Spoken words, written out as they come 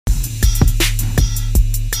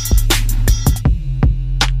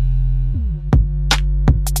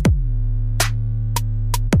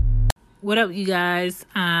What up, you guys?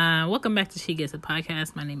 Welcome back to She Gets It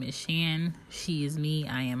Podcast. My name is Shan. She is me.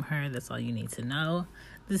 I am her. That's all you need to know.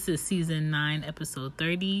 This is season 9, episode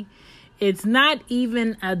 30. It's not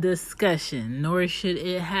even a discussion, nor should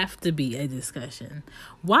it have to be a discussion.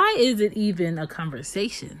 Why is it even a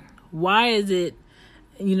conversation? Why is it,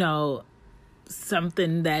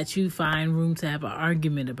 something that you find room to have an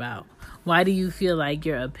argument about? Why do you feel like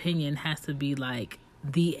your opinion has to be like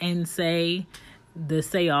the end say, the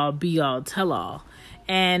say all, be all, tell all?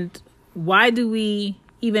 And why do we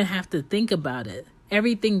even have to think about it?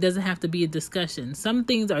 Everything doesn't have to be a discussion. Some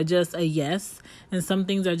things are just a yes and some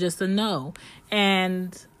things are just a no.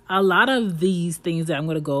 And a lot of these things that I'm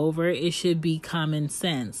going to go over, it should be common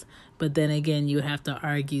sense. But then again, you have to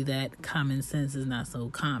argue that common sense is not so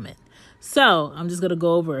common. So I'm just going to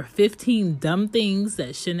go over 15 dumb things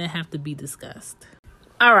that shouldn't have to be discussed.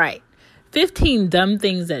 All right. 15 dumb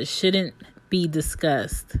things that shouldn't be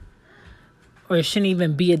discussed, or it shouldn't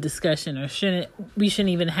even be a discussion, or we shouldn't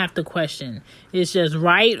even have to question. It's just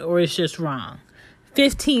right or it's just wrong.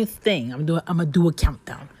 15th thing, I'm gonna do a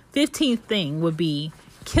countdown. 15th thing would be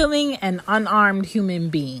killing an unarmed human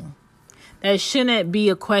being. That shouldn't be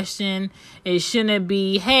a question. It shouldn't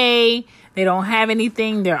be, hey, they don't have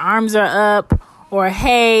anything, their arms are up, or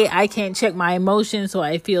hey, I can't check my emotions, so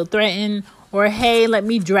I feel threatened. Or, hey, let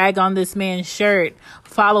me drag on this man's shirt,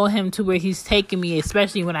 follow him to where he's taking me,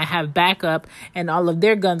 especially when I have backup and all of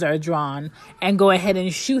their guns are drawn, and go ahead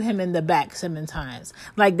and shoot him in the back 7 times.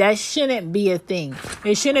 Like, that shouldn't be a thing.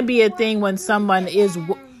 It shouldn't be a thing when somebody is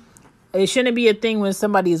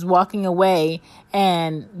walking away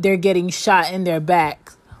and they're getting shot in their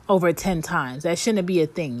back over 10 times. That shouldn't be a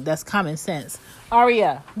thing. That's common sense.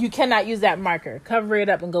 Aria, you cannot use that marker. Cover it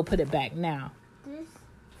up and go put it back now.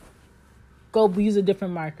 Go use a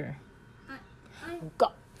different marker.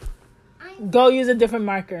 Go use a different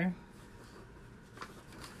marker.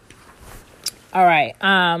 All right.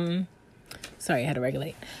 Sorry, I had to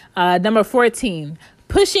regulate. Number 14,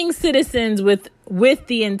 pushing citizens with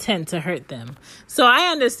the intent to hurt them. So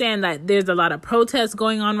I understand that there's a lot of protests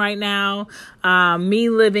going on right now. Me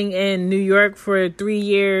living in New York for 6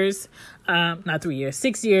 years.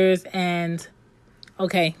 And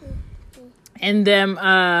okay. And them,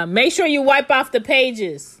 make sure you wipe off the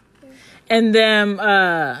pages. And them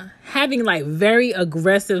having like very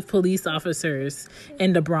aggressive police officers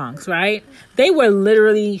in the Bronx, right? They were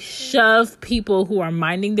literally shove people who are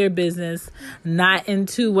minding their business, not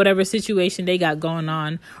into whatever situation they got going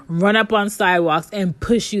on, run up on sidewalks and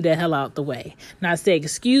push you the hell out the way. Not say,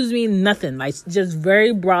 excuse me, nothing. Like, just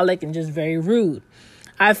very brolic and just very rude.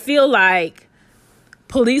 I feel like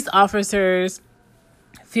police officers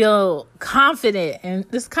feel confident, and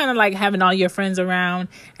this kind of like having all your friends around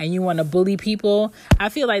and you want to bully people. I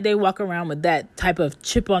feel like they walk around with that type of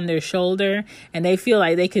chip on their shoulder, and they feel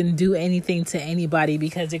like they can do anything to anybody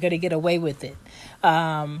because they're going to get away with it.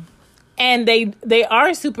 And they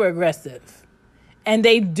are super aggressive, and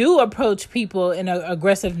they do approach people in an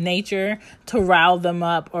aggressive nature to rile them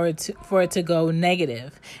up or for it to go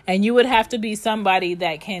negative. And you would have to be somebody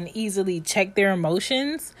that can easily check their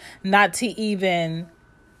emotions, not to even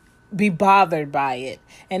be bothered by it.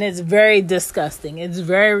 And it's very disgusting. It's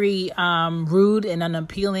very rude and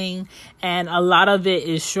unappealing, and a lot of it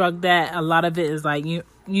is shrugged at. A lot of it is like,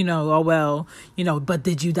 but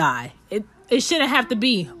did you die? It shouldn't have to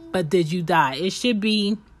be, but did you die? It should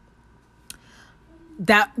be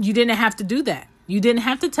that you didn't have to do that. You didn't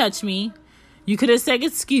have to touch me. You could have said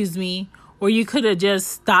excuse me, or you could have just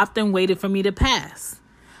stopped and waited for me to pass.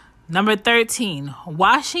 Number 13,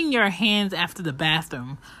 washing your hands after the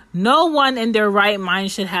bathroom. No one in their right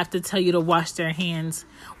mind should have to tell you to wash your hands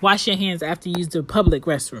after you use the public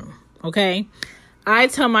restroom. Okay? I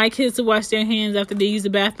tell my kids to wash their hands after they use the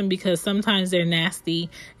bathroom because sometimes they're nasty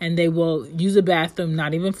and they will use the bathroom,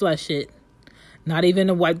 not even flush it, not even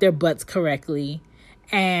to wipe their butts correctly,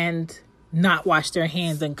 and not wash their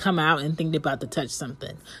hands and come out and think they're about to touch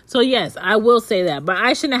something. So yes, I will say that, but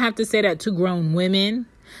I shouldn't have to say that to grown women.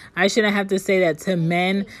 I shouldn't have to say that to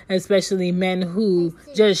men, especially men who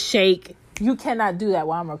just shake. You cannot do that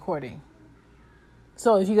while I'm recording.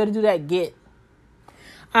 So if you're going to do that,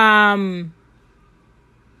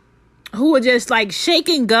 who would just like shake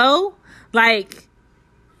and go. Like,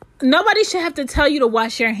 nobody should have to tell you to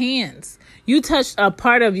wash your hands. You touched a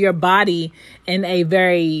part of your body in a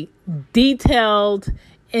very detailed,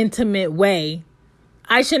 intimate way.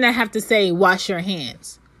 I shouldn't have to say, wash your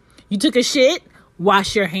hands. You took a shit?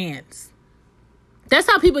 Wash your hands. That's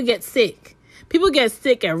how people get sick. People get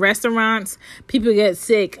sick at restaurants. People get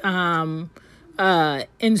sick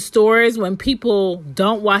in stores when people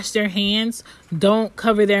don't wash their hands, don't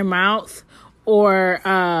cover their mouth, or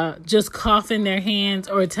just cough in their hands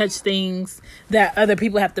or touch things that other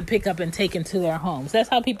people have to pick up and take into their homes. That's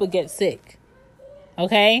how people get sick.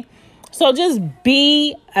 Okay? So just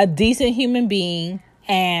be a decent human being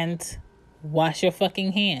and wash your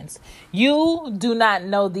fucking hands. You do not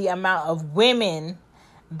know the amount of women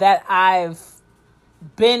that I've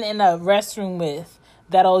been in a restroom with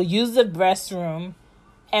that'll use the restroom,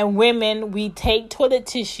 and women, we take toilet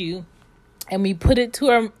tissue and we put it to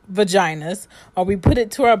our vaginas or we put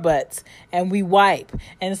it to our butts and we wipe.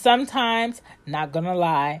 And sometimes, not gonna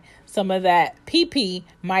lie, some of that pee-pee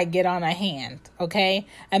might get on a hand, okay?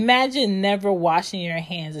 Imagine never washing your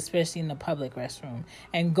hands, especially in the public restroom,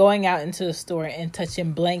 and going out into the store and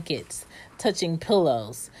touching blankets, touching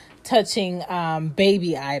pillows, touching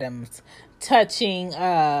baby items, touching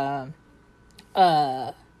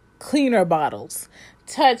cleaner bottles,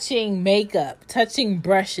 touching makeup, touching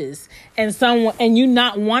brushes, and you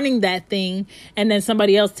not wanting that thing, and then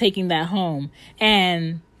somebody else taking that home.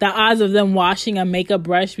 And the odds of them washing a makeup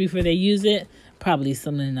brush before they use it, probably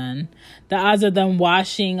slim to none. The odds of them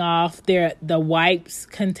washing off the wipes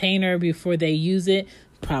container before they use it,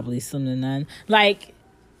 probably slim to none. Like,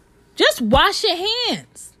 just wash your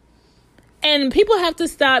hands. And people have to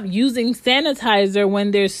stop using sanitizer when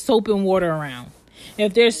there's soap and water around.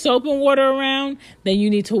 If there's soap and water around, then you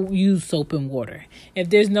need to use soap and water. If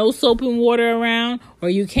there's no soap and water around, or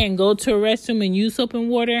you can't go to a restroom and use soap and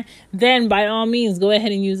water, then by all means, go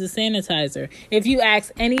ahead and use a sanitizer. If you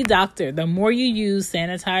ask any doctor, the more you use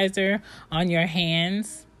sanitizer on your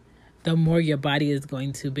hands, the more your body is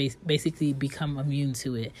going to basically become immune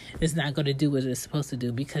to it. It's not going to do what it's supposed to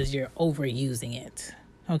do because you're overusing it.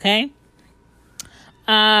 Okay?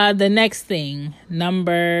 The next thing,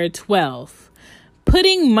 number 12.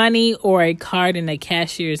 Putting money or a card in a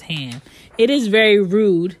cashier's hand. It is very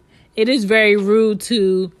rude. It is very rude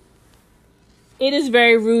to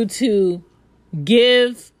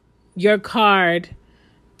give your card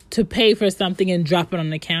to pay for something and drop it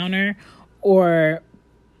on the counter, or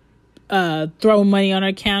throw money on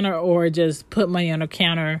a counter, or just put money on a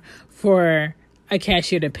counter for a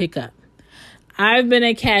cashier to pick up. I've been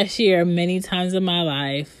a cashier many times in my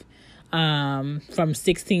life, from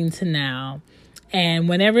 16 to now. And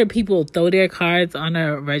whenever people throw their cards on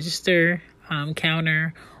a register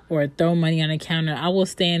counter or throw money on a counter, I will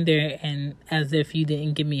stand there and as if you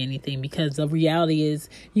didn't give me anything, because the reality is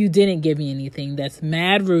you didn't give me anything. That's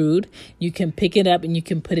mad rude. You can pick it up and you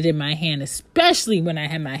can put it in my hand, especially when I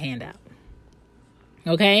have my hand out.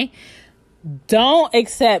 Okay? Don't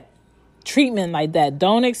accept treatment like that.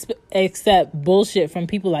 Don't accept bullshit from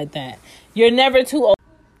people like that. You're never too old.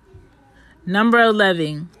 Number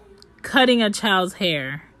 11. Cutting a child's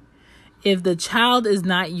hair. If the child is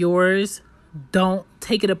not yours, don't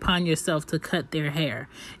take it upon yourself to cut their hair.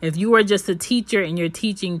 If you are just a teacher and you're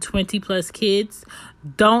teaching 20 plus kids,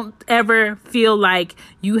 don't ever feel like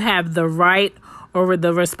you have the right or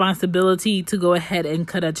the responsibility to go ahead and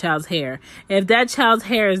cut a child's hair. If that child's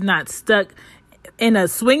hair is not stuck in a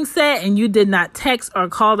swing set and you did not text or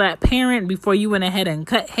call that parent before you went ahead and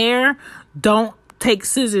cut hair, don't take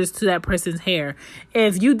scissors to that person's hair.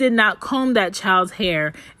 If you did not comb that child's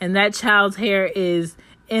hair and that child's hair is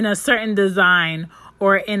in a certain design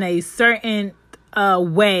or in a certain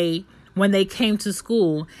way when they came to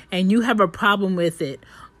school and you have a problem with it,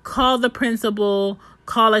 call the principal,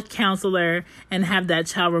 call a counselor, and have that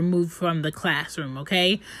child removed from the classroom,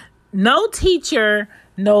 okay? No teacher,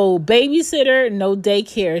 no babysitter, no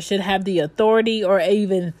daycare should have the authority or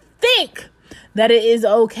even think that it is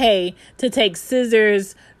okay to take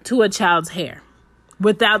scissors to a child's hair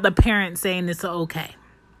without the parent saying it's okay.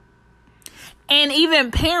 And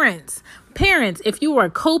even parents, if you are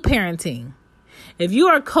co-parenting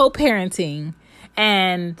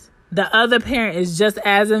and the other parent is just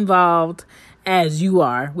as involved as you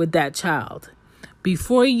are with that child,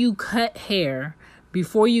 before you cut hair,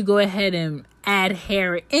 before you go ahead and add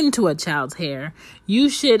hair into a child's hair, you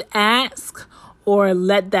should ask or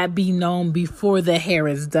let that be known before the hair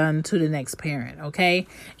is done to the next parent, okay?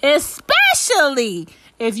 Especially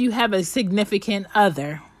if you have a significant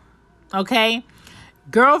other, okay?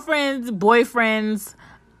 Girlfriends, boyfriends,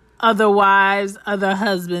 other wives, other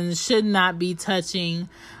husbands should not be touching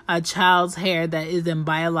a child's hair that isn't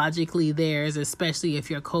biologically theirs, especially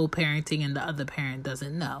if you're co-parenting and the other parent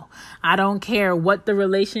doesn't know. I don't care what the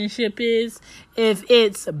relationship is. If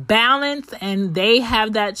it's balanced and they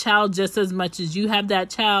have that child just as much as you have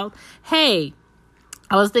that child, hey,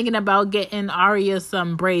 I was thinking about getting Aria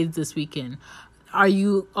some braids this weekend. Are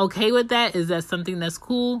you okay with that? Is that something that's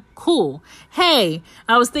cool? Cool. Hey,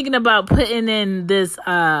 I was thinking about putting in this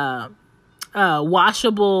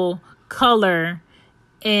washable color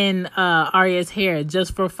in Arya's hair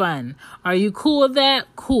just for fun. Are you cool with that?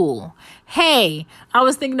 Cool. Hey, I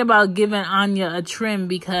was thinking about giving Anya a trim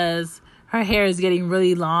because her hair is getting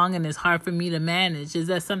really long and it's hard for me to manage. Is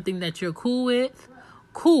that something that you're cool with?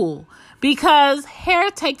 Cool. Because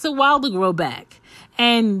hair takes a while to grow back.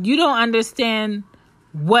 And you don't understand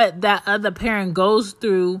what that other parent goes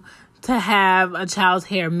through to have a child's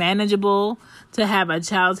hair manageable, to have a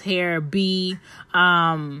child's hair be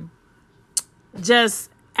just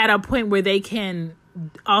at a point where they can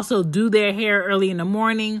also do their hair early in the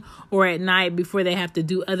morning or at night before they have to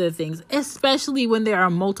do other things, especially when there are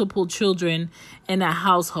multiple children in a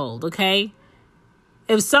household, okay?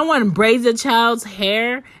 If someone braids a child's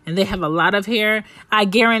hair and they have a lot of hair, I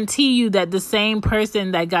guarantee you that the same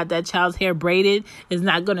person that got that child's hair braided is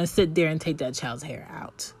not going to sit there and take that child's hair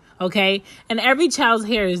out, okay? And every child's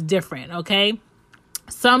hair is different, okay?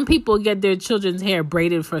 Some people get their children's hair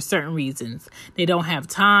braided for certain reasons. They don't have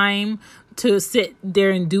time to sit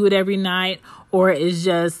there and do it every night, or it's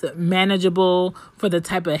just manageable for the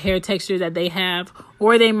type of hair texture that they have,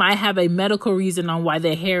 or they might have a medical reason on why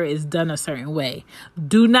their hair is done a certain way.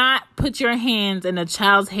 Do not put your hands in a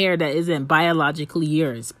child's hair that isn't biologically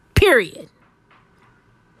yours, period.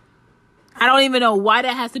 I don't even know why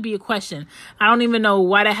that has to be a question. I don't even know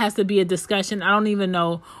why that has to be a discussion. I don't even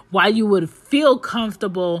know why you would feel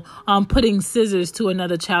comfortable putting scissors to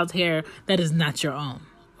another child's hair that is not your own.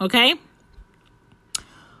 Okay?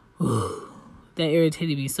 Ooh, that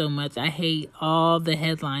irritated me so much. I hate all the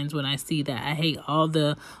headlines when I see that. I hate all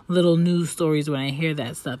the little news stories when I hear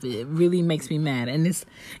that stuff. It really makes me mad. And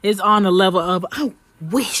it's on the level of, I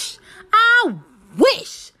wish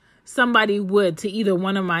somebody would to either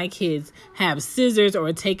one of my kids have scissors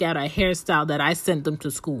or take out a hairstyle that I sent them to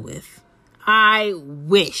school with. I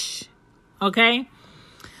wish. Okay?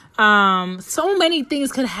 So many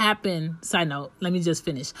things could happen. Side note, let me just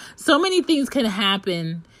finish. So many things can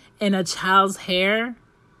happen in a child's hair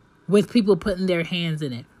with people putting their hands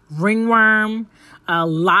in it. Ringworm,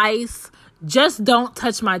 lice. Just don't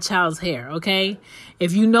touch my child's hair, okay?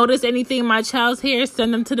 If you notice anything in my child's hair,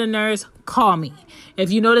 send them to the nurse. Call me.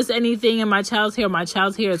 If you notice anything in my child's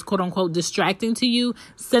hair is quote unquote distracting to you,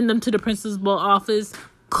 send them to the principal's office.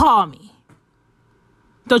 Call me.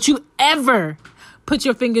 Don't you ever put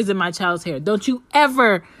your fingers in my child's hair. Don't you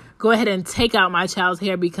ever go ahead and take out my child's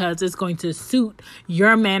hair because it's going to suit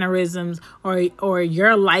your mannerisms or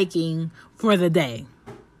your liking for the day.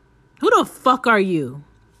 Who the fuck are you?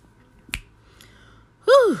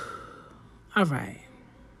 Whew. All right.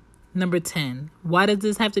 Number 10. Why does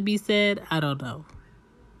this have to be said? I don't know.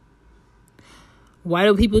 Why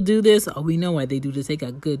do people do this? Oh, we know why they do this. They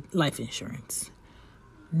got good life insurance.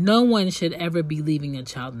 No one should ever be leaving a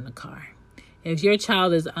child in the car. If your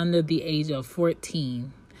child is under the age of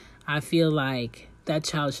 14, I feel like that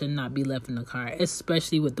child should not be left in the car,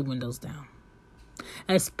 especially with the windows down,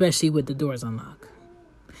 especially with the doors unlocked.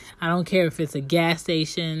 I don't care if it's a gas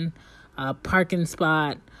station, a parking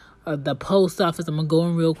spot, or the post office. I'm going to go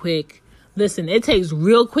in real quick. Listen, it takes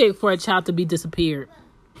real quick for a child to be disappeared.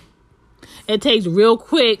 It takes real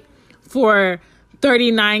quick for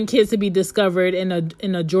 39 kids to be discovered in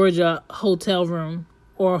a Georgia hotel room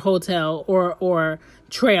or hotel or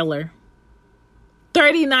trailer.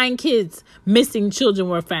 39 kids, missing children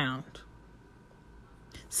were found.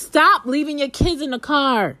 Stop leaving your kids in the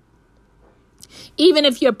car. Even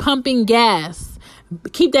if you're pumping gas,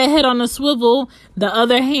 keep that head on a swivel. The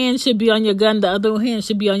other hand should be on your gun. The other hand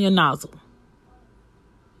should be on your nozzle.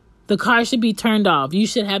 The car should be turned off. You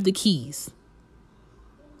should have the keys.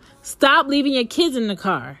 Stop leaving your kids in the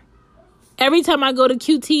car. Every time I go to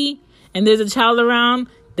QT and there's a child around,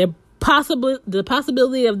 the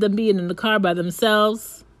possibility of them being in the car by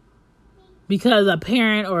themselves because a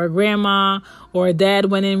parent or a grandma or a dad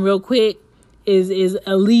went in real quick is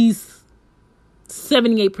at least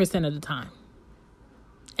 78% of the time.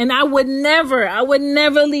 And I would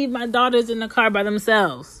never leave my daughters in the car by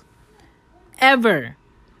themselves. Ever.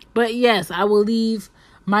 But yes, I will leave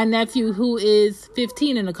my nephew who is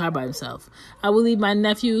 15 in the car by himself. I will leave my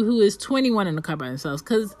nephew who is 21 in the car by themselves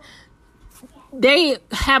because they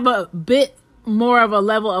have a bit more of a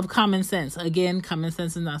level of common sense. Again, common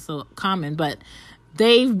sense is not so common, but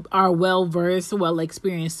they are well-versed,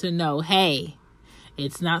 well-experienced to know, hey,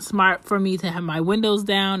 it's not smart for me to have my windows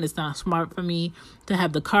down. It's not smart for me to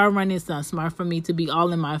have the car running. It's not smart for me to be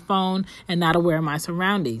all in my phone and not aware of my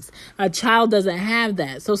surroundings. A child doesn't have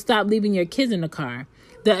that. So stop leaving your kids in the car.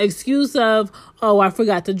 The excuse of, oh, I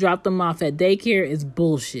forgot to drop them off at daycare is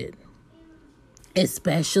bullshit.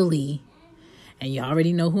 Especially, and you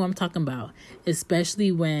already know who I'm talking about,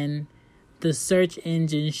 especially when the search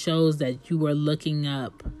engine shows that you were looking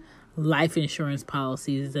up life insurance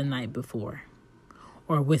policies the night before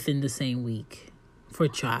or within the same week for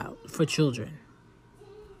children.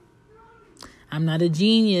 I'm not a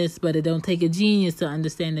genius, but it don't take a genius to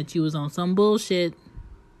understand that you was on some bullshit.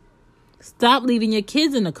 Stop leaving your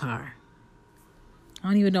kids in the car. I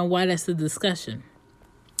don't even know why that's the discussion.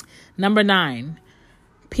 Number 9,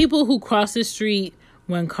 people who cross the street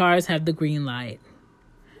when cars have the green light.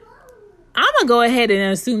 I'm going to go ahead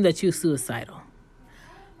and assume that you're suicidal.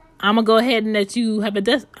 I'm going to go ahead and that you have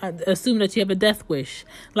assume that you have a death wish.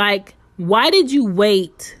 Like, why did you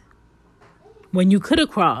wait when you could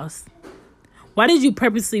have crossed? Why did you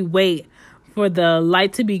purposely wait for the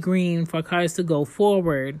light to be green for cars to go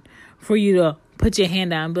forward for you to put your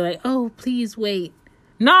hand out and be like, oh, please wait?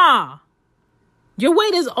 Nah, your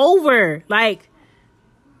wait is over. Like,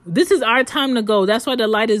 this is our time to go. That's why the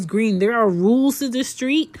light is green. There are rules to the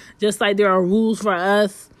street, just like there are rules for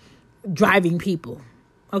us driving people.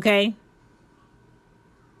 Okay?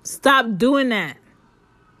 Stop doing that.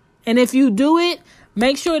 And if you do it,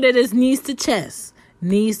 make sure that it's knees to chest.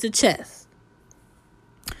 Knees to chest.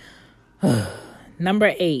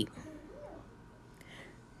 Number 8.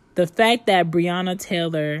 The fact that Breonna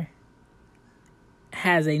Taylor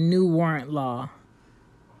has a new warrant law,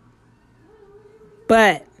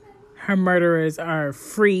 but her murderers are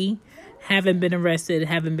free, haven't been arrested,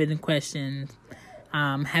 haven't been questioned,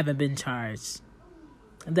 haven't been charged.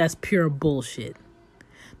 That's pure bullshit.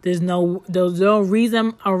 There's no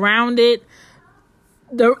reason around it.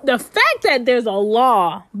 The fact that there's a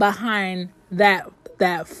law behind that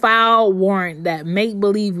foul warrant, that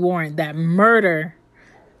make-believe warrant, that murdering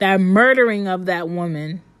of that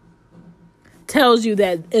woman tells you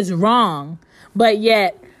that it's wrong. But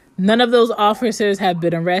yet, none of those officers have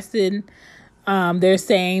been arrested. They're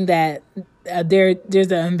saying that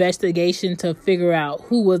there's an investigation to figure out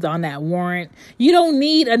who was on that warrant. You don't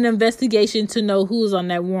need an investigation to know who was on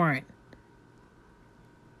that warrant.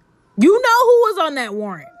 You know who was on that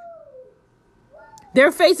warrant.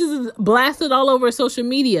 Their faces is blasted all over social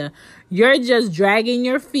media. You're just dragging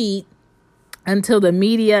your feet until the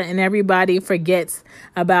media and everybody forgets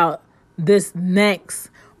about this next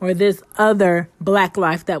or this other black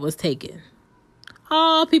life that was taken.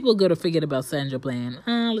 Oh, people are going to forget about Sandra Bland.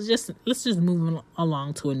 Let's just move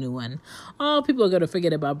along to a new one. Oh, people are going to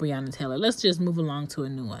forget about Breonna Taylor. Let's just move along to a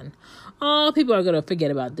new one. Oh, people are going to forget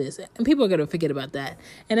about this. And people are going to forget about that.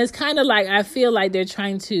 And it's kind of like, I feel like they're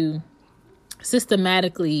trying to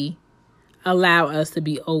systematically allow us to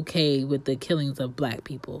be okay with the killings of black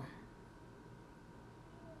people.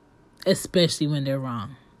 Especially when they're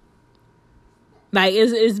wrong. Like,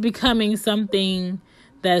 it's becoming something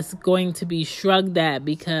that's going to be shrugged at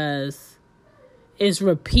because it's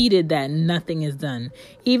repeated that nothing is done.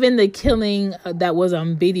 Even the killing that was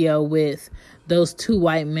on video with those 2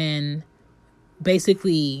 white men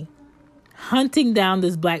basically hunting down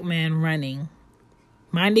this black man running,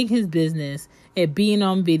 minding his business, it being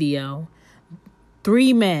on video.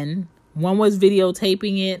 3 men, one was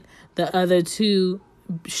videotaping it, the other 2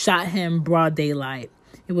 shot him broad daylight.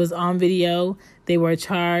 It was on video. They were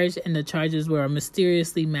charged, and the charges were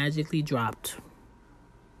mysteriously, magically dropped.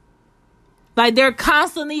 Like, they're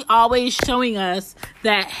constantly always showing us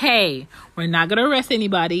that, hey, we're not going to arrest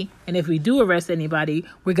anybody. And if we do arrest anybody,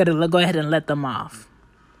 we're going to go ahead and let them off.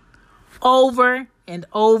 Over and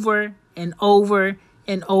over and over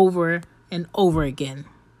and over and over again.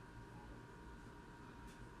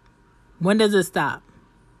 When does it stop?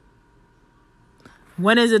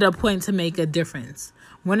 When is it a point to make a difference?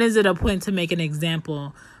 When is it a point to make an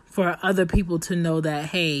example for other people to know that,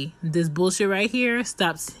 hey, this bullshit right here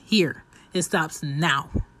stops here. It stops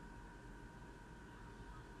now.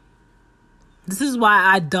 This is why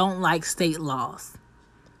I don't like state laws.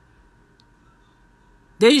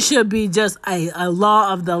 There should be just a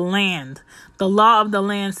law of the land. The law of the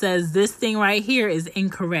land says this thing right here is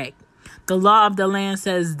incorrect. The law of the land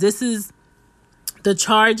says this is the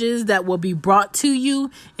charges that will be brought to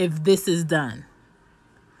you if this is done.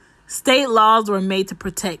 State laws were made to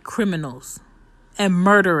protect criminals and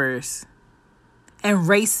murderers and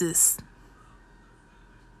racists.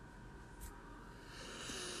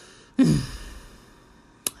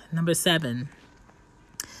 Number 7,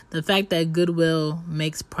 the fact that Goodwill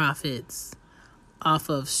makes profits off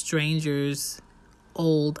of strangers'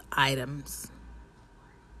 old items.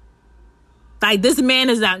 Like, this man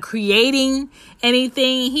is not creating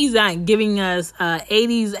anything. He's not giving us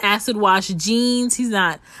 80s acid wash jeans. He's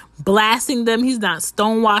not blasting them. He's not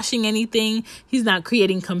stonewashing anything. He's not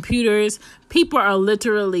creating computers. People are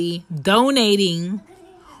literally donating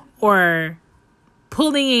or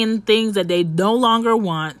pulling in things that they no longer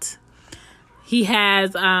want. He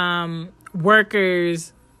has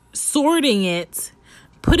workers sorting it,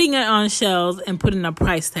 putting it on shelves, and putting a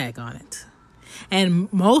price tag on it.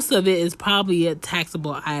 And most of it is probably at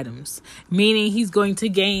taxable items, meaning he's going to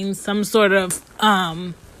gain some sort of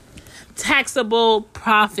taxable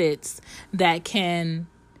profits that can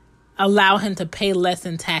allow him to pay less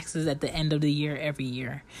in taxes at the end of the year every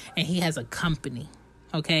year. And he has a company.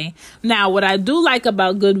 Okay. Now, what I do like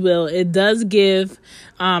about Goodwill, it does give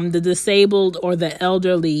the disabled or the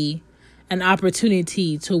elderly an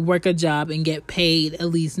opportunity to work a job and get paid at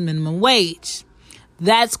least minimum wage.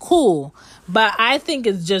 That's cool. But I think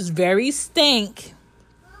it's just very stank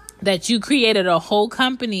that you created a whole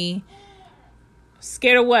company.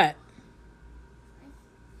 Scared of what?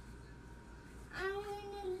 I want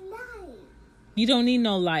a light. You don't need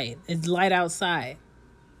no light. It's light outside.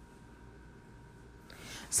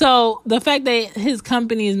 So the fact that his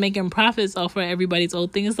company is making profits off of everybody's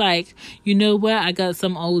old thing is like, you know what? I got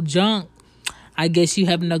some old junk. I guess you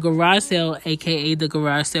having a garage sale, aka the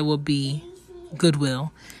garage sale will be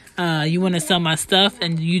Goodwill. You want to sell my stuff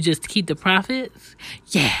and you just keep the profits?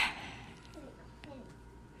 Yeah.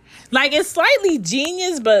 Like, it's slightly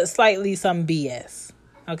genius, but slightly some BS.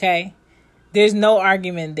 Okay? There's no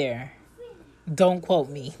argument there. Don't quote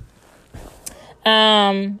me.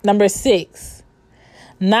 Number 6.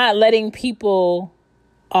 Not letting people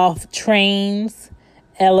off trains,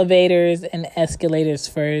 elevators, and escalators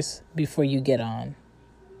first before you get on.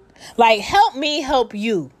 Like, help me help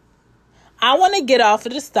you. I want to get off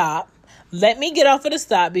of the stop. Let me get off of the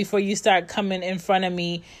stop before you start coming in front of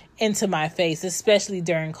me into my face, especially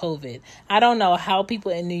during COVID. I don't know how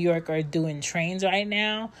people in New York are doing trains right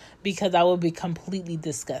now because I would be completely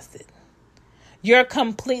disgusted. You're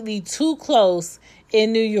completely too close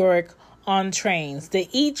in New York on trains. The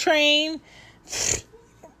E train,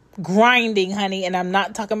 grinding, honey, and I'm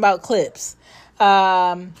not talking about clips.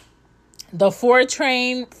 The 4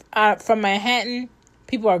 train from Manhattan,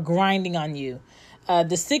 people are grinding on you.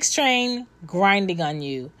 The 6 train, grinding on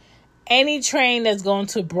you. Any train that's going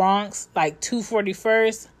to Bronx, like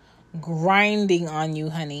 241st, grinding on you,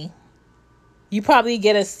 honey. You probably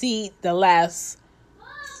get a seat the last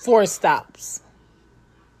 4 stops.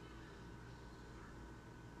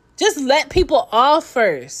 Just let people off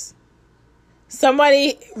first.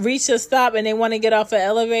 Somebody reach a stop and they want to get off an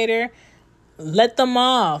elevator, let them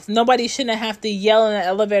off. Nobody shouldn't have to yell in the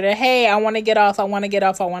elevator, hey, I want to get off, I want to get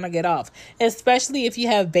off, I want to get off. Especially if you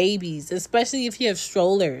have babies, especially if you have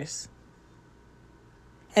strollers.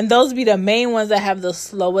 And those be the main ones that have the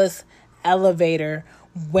slowest elevator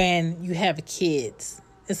when you have kids.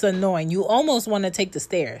 It's annoying. You almost want to take the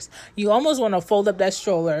stairs. You almost want to fold up that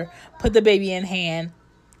stroller, put the baby in hand,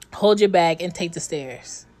 hold your bag, and take the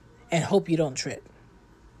stairs. And hope you don't trip.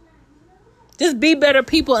 Just be better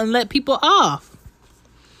people and let people off.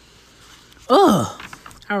 Ugh.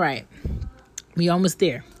 All right. We almost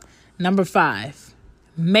there. Number 5.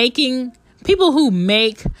 Making people who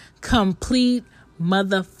make complete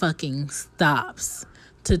motherfucking stops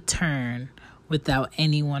to turn without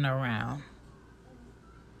anyone around.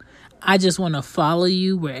 I just want to follow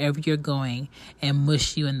you wherever you're going and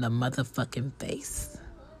mush you in the motherfucking face.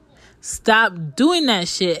 Stop doing that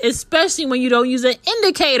shit, especially when you don't use an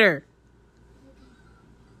indicator.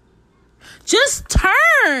 Just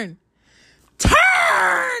turn.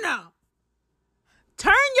 Turn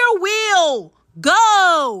your wheel.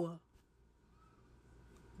 Go.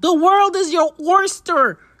 The world is your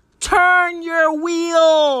oyster. Turn your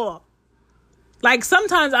wheel. Like,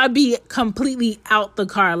 sometimes I'd be completely out the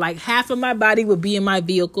car. Like, half of my body would be in my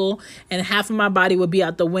vehicle and half of my body would be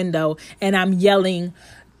out the window. And I'm yelling,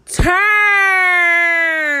 turn.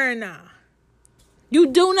 You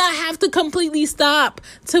do not have to completely stop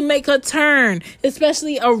to make a turn,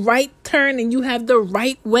 especially a right turn, and you have the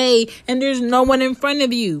right way and there's no one in front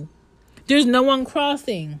of you. There's no one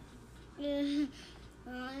crossing.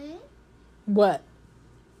 What?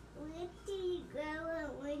 Where do you go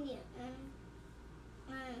when you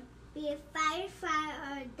be a firefighter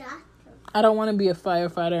or a doctor? I don't want to be a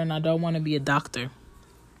firefighter and I don't want to be a doctor.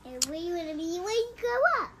 And where you want to be when you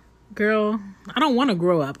grow up? Girl, I don't want to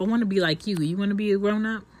grow up. I want to be like you. You want to be a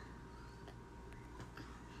grown-up?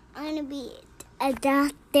 I want to be a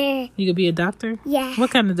doctor. You could be a doctor? Yeah.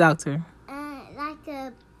 What kind of doctor?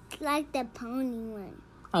 Like the pony one.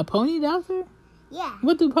 A pony doctor? Yeah.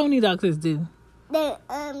 What do pony doctors do? They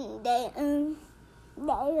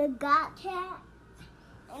got cats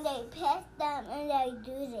and they pet them and they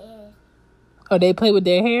do this. Oh, they play with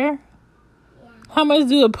their hair? Yeah. How much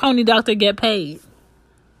do a pony doctor get paid?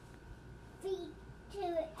 2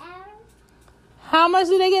 hours. How much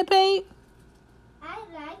do they get paid? I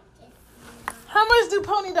like it. How much do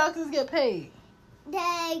pony doctors get paid?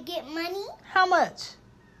 They get money. How much?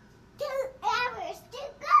 2 hours to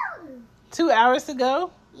go. 2 hours to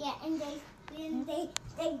go? Yeah, and they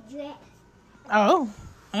dress. Oh,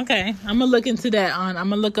 okay. I'm gonna look into that I'm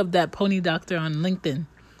gonna look up that pony doctor on LinkedIn.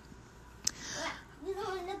 You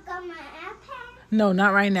gonna look on my iPad? No,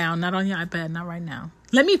 not right now. Not on your iPad. Not right now.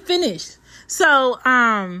 Let me finish. So,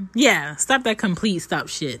 yeah. Stop that complete stop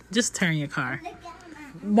shit. Just turn your car. Look at my.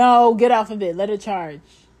 No, get off of it. Let it charge.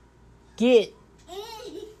 Get.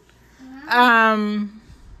 I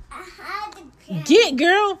had to cry. Get,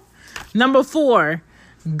 girl. Number 4,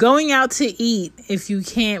 going out to eat if you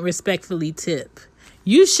can't respectfully tip.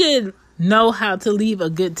 You should know how to leave a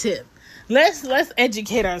good tip. Let's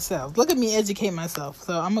educate ourselves. Look at me educate myself.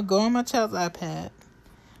 So I'm gonna go on my child's iPad.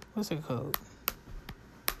 What's her code?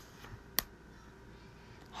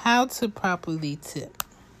 How to properly tip.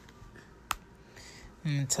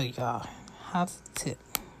 I'm gonna tell y'all how to tip.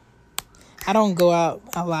 I don't go out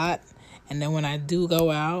a lot, and then when I do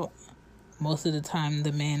go out, most of the time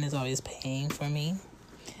the man is always paying for me.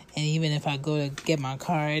 And even if I go to get my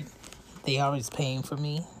card, they always paying for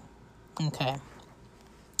me. Okay.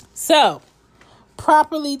 So,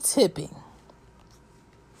 properly tipping.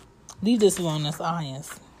 Leave this alone, that's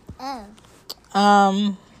audience. Oh.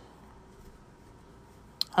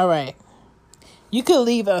 All right. You could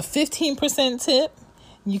leave a 15% tip.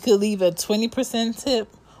 You could leave a 20%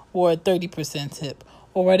 tip or a 30% tip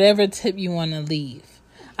or whatever tip you want to leave.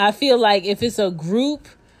 I feel like if it's a group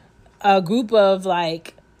of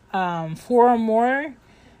like 4 or more,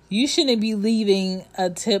 you shouldn't be leaving a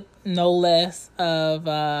tip no less of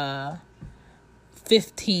 $15,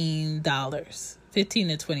 $15 to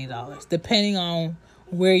 $20, depending on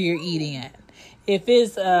where you're eating at. If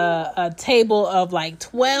it's a table of like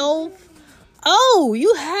 12,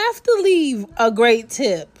 you have to leave a great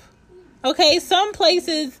tip. Okay, some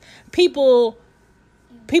places people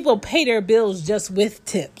pay their bills just with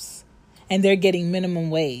tips, and they're getting minimum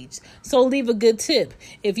wage. So leave a good tip.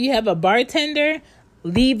 If you have a bartender,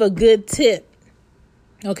 leave a good tip.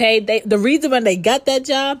 Okay, the reason why they got that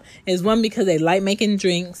job is, one, because they like making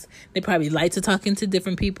drinks. They probably like to talking to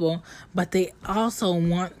different people, but they also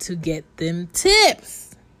want to get them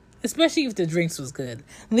tips, especially if the drinks was good.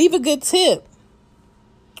 Leave a good tip.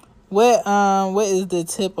 What is the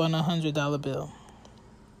tip on $100 bill?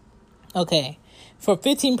 Okay, for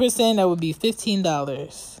 15%, that would be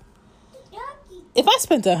 $15. If I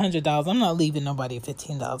spent $100, I'm not leaving nobody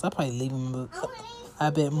 $15. I'll probably leave them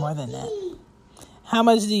a bit more than that. How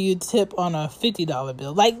much do you tip on a $50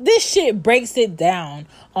 bill? Like, this shit breaks it down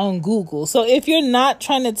on Google. So if you're not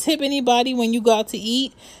trying to tip anybody when you go out to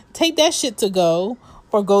eat, take that shit to go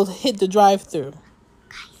or go hit the drive-thru.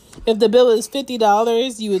 If the bill is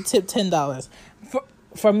 $50, you would tip $10.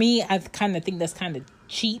 For me, I kind of think that's kind of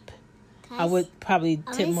cheap. I would probably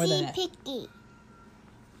tip more than that. Picky.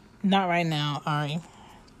 Not right now, Ari.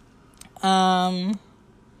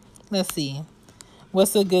 Let's see.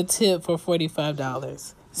 What's a good tip for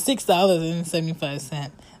 $45?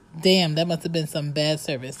 $6.75. Damn, that must have been some bad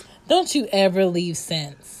service. Don't you ever leave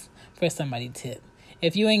cents for somebody tip.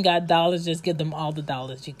 If you ain't got dollars, just give them all the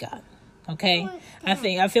dollars you got. Okay? I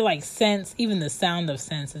feel like cents, even the sound of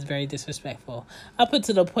cents, is very disrespectful. Up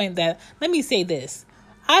until the point that, let me say this.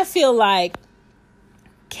 I feel like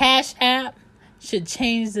Cash App should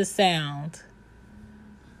change the sound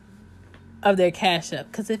of their Cash App.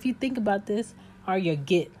 Because if you think about this, or you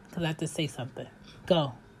get, because I have to say something.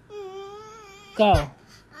 Go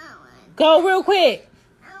real quick.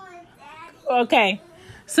 Okay.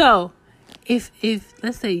 So, if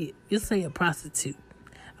let's say, a prostitute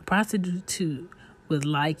would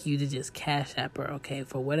like you to just Cash App her, okay,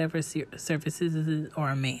 for whatever services it is, or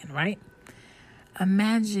a man, right?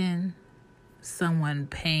 Imagine someone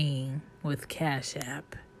paying with Cash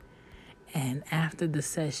App, and after the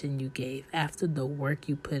session you gave, after the work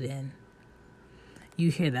you put in, you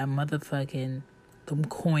hear that motherfucking them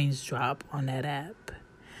coins drop on that app.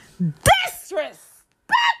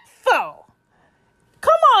 Disrespectful!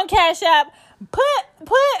 Come on, Cash App.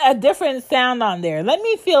 Put a different sound on there. Let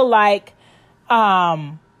me feel like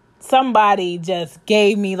somebody just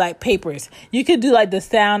gave me like papers. You could do like the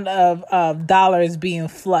sound of dollars being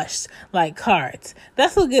flushed like cards.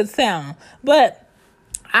 That's a good sound. But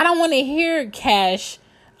I don't want to hear cash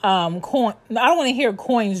coin. I don't want to hear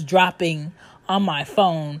coins dropping on my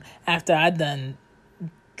phone after I done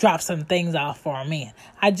drop some things off for a man.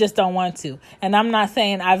 I just don't want to. And I'm not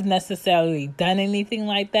saying I've necessarily done anything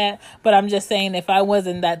like that, but I'm just saying if I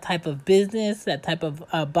wasn't that type of business, that type of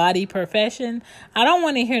body profession, I don't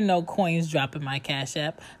want to hear no coins drop in my Cash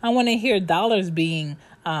App. I want to hear dollars being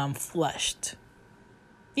flushed.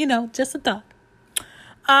 Just a thought.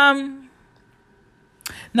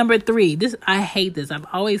 Number 3, I hate this. I've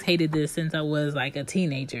always hated this since I was like a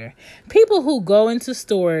teenager. People who go into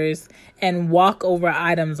stores and walk over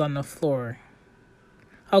items on the floor.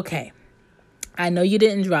 Okay, I know you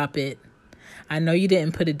didn't drop it. I know you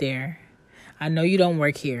didn't put it there. I know you don't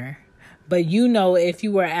work here. But if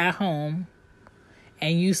you were at home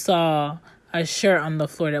and you saw a shirt on the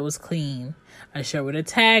floor that was clean, a shirt with a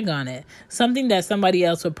tag on it, something that somebody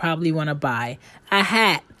else would probably want to buy, a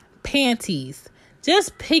hat, panties,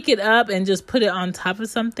 just pick it up and just put it on top of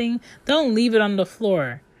something. Don't leave it on the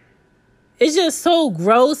floor. It's just so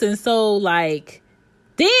gross and so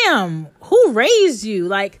damn, who raised you?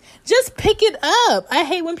 Just pick it up. I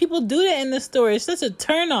hate when people do that in the store. It's such a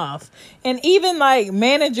turnoff. And even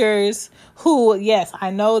managers who, yes,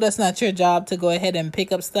 I know that's not your job to go ahead and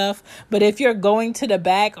pick up stuff. But if you're going to the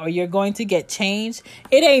back or you're going to get changed,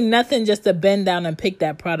 it ain't nothing just to bend down and pick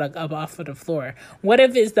that product up off of the floor. What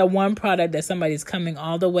if it's the one product that somebody's coming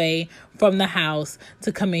all the way from the house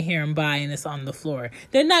to come in here and buy and it's on the floor?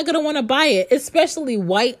 They're not going to want to buy it, especially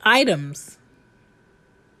white items.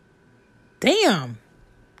 Damn.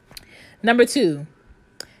 Number 2,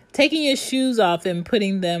 taking your shoes off and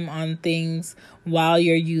putting them on things while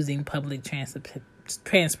you're using public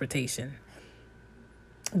transportation.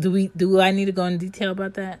 Do I need to go in detail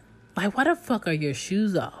about that? Why the fuck are your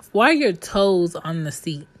shoes off? Why are your toes on the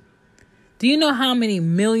seat? Do you know how many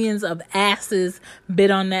millions of asses bit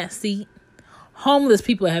on that seat? Homeless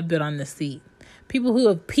people have been on the seat. People who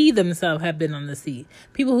have peed themselves have been on the seat.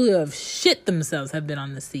 People who have shit themselves have been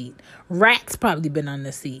on the seat. Rats probably been on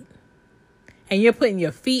the seat. And you're putting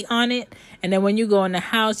your feet on it. And then when you go in the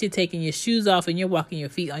house, you're taking your shoes off and you're walking your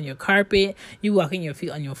feet on your carpet. You're walking your feet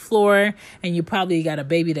on your floor. And you probably got a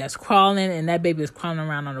baby that's crawling. And that baby is crawling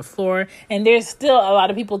around on the floor. And there's still a lot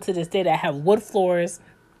of people to this day that have wood floors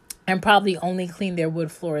and probably only clean their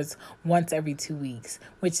wood floors once every 2 weeks,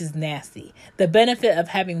 which is nasty. The benefit of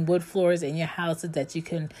having wood floors in your house is that you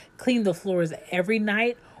can clean the floors every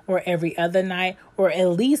night or every other night or at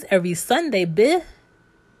least every Sunday, bitch.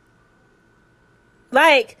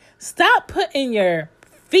 Stop putting your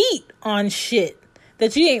feet on shit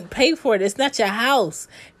that you ain't paid for. It's not your house.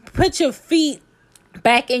 Put your feet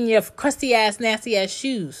back in your crusty ass, nasty ass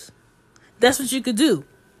shoes. That's what you could do.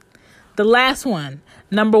 The last one,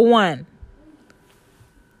 number 1.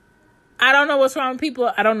 I don't know what's wrong with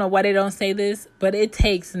people. I don't know why they don't say this, but it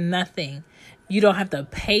takes nothing. You don't have to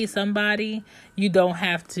pay somebody. You don't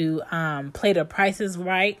have to play the prices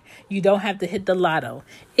right. You don't have to hit the lotto.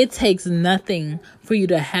 It takes nothing for you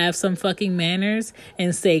to have some fucking manners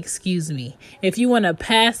and say, excuse me. If you want to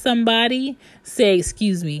pass somebody, say,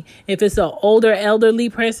 excuse me. If it's an older elderly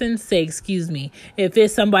person, say, excuse me. If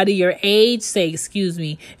it's somebody your age, say, excuse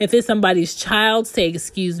me. If it's somebody's child, say,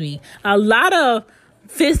 excuse me. A lot of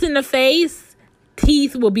fists in the face,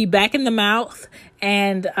 teeth will be back in the mouth,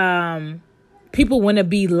 and people want to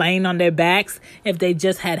be laying on their backs if they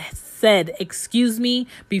just had said, excuse me,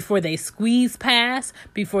 before they squeezed past,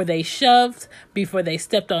 before they shoved, before they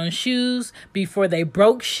stepped on shoes, before they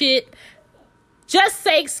broke shit. Just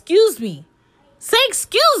say, excuse me. Say,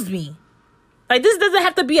 excuse me. This doesn't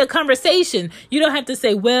have to be a conversation. You don't have to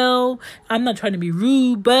say, well, I'm not trying to be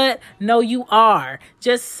rude, but no, you are.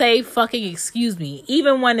 Just say fucking excuse me.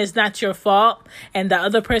 Even when it's not your fault and the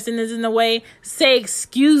other person is in the way, say,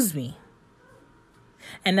 excuse me.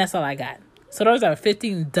 And that's all I got. So those are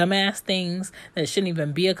 15 dumbass things that shouldn't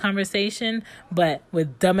even be a conversation. But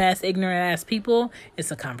with dumbass, ignorant ass people,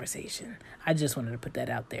 it's a conversation. I just wanted to put that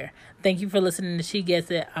out there. Thank you for listening to She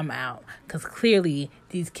Gets It. I'm out. Because clearly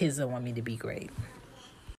these kids don't want me to be great.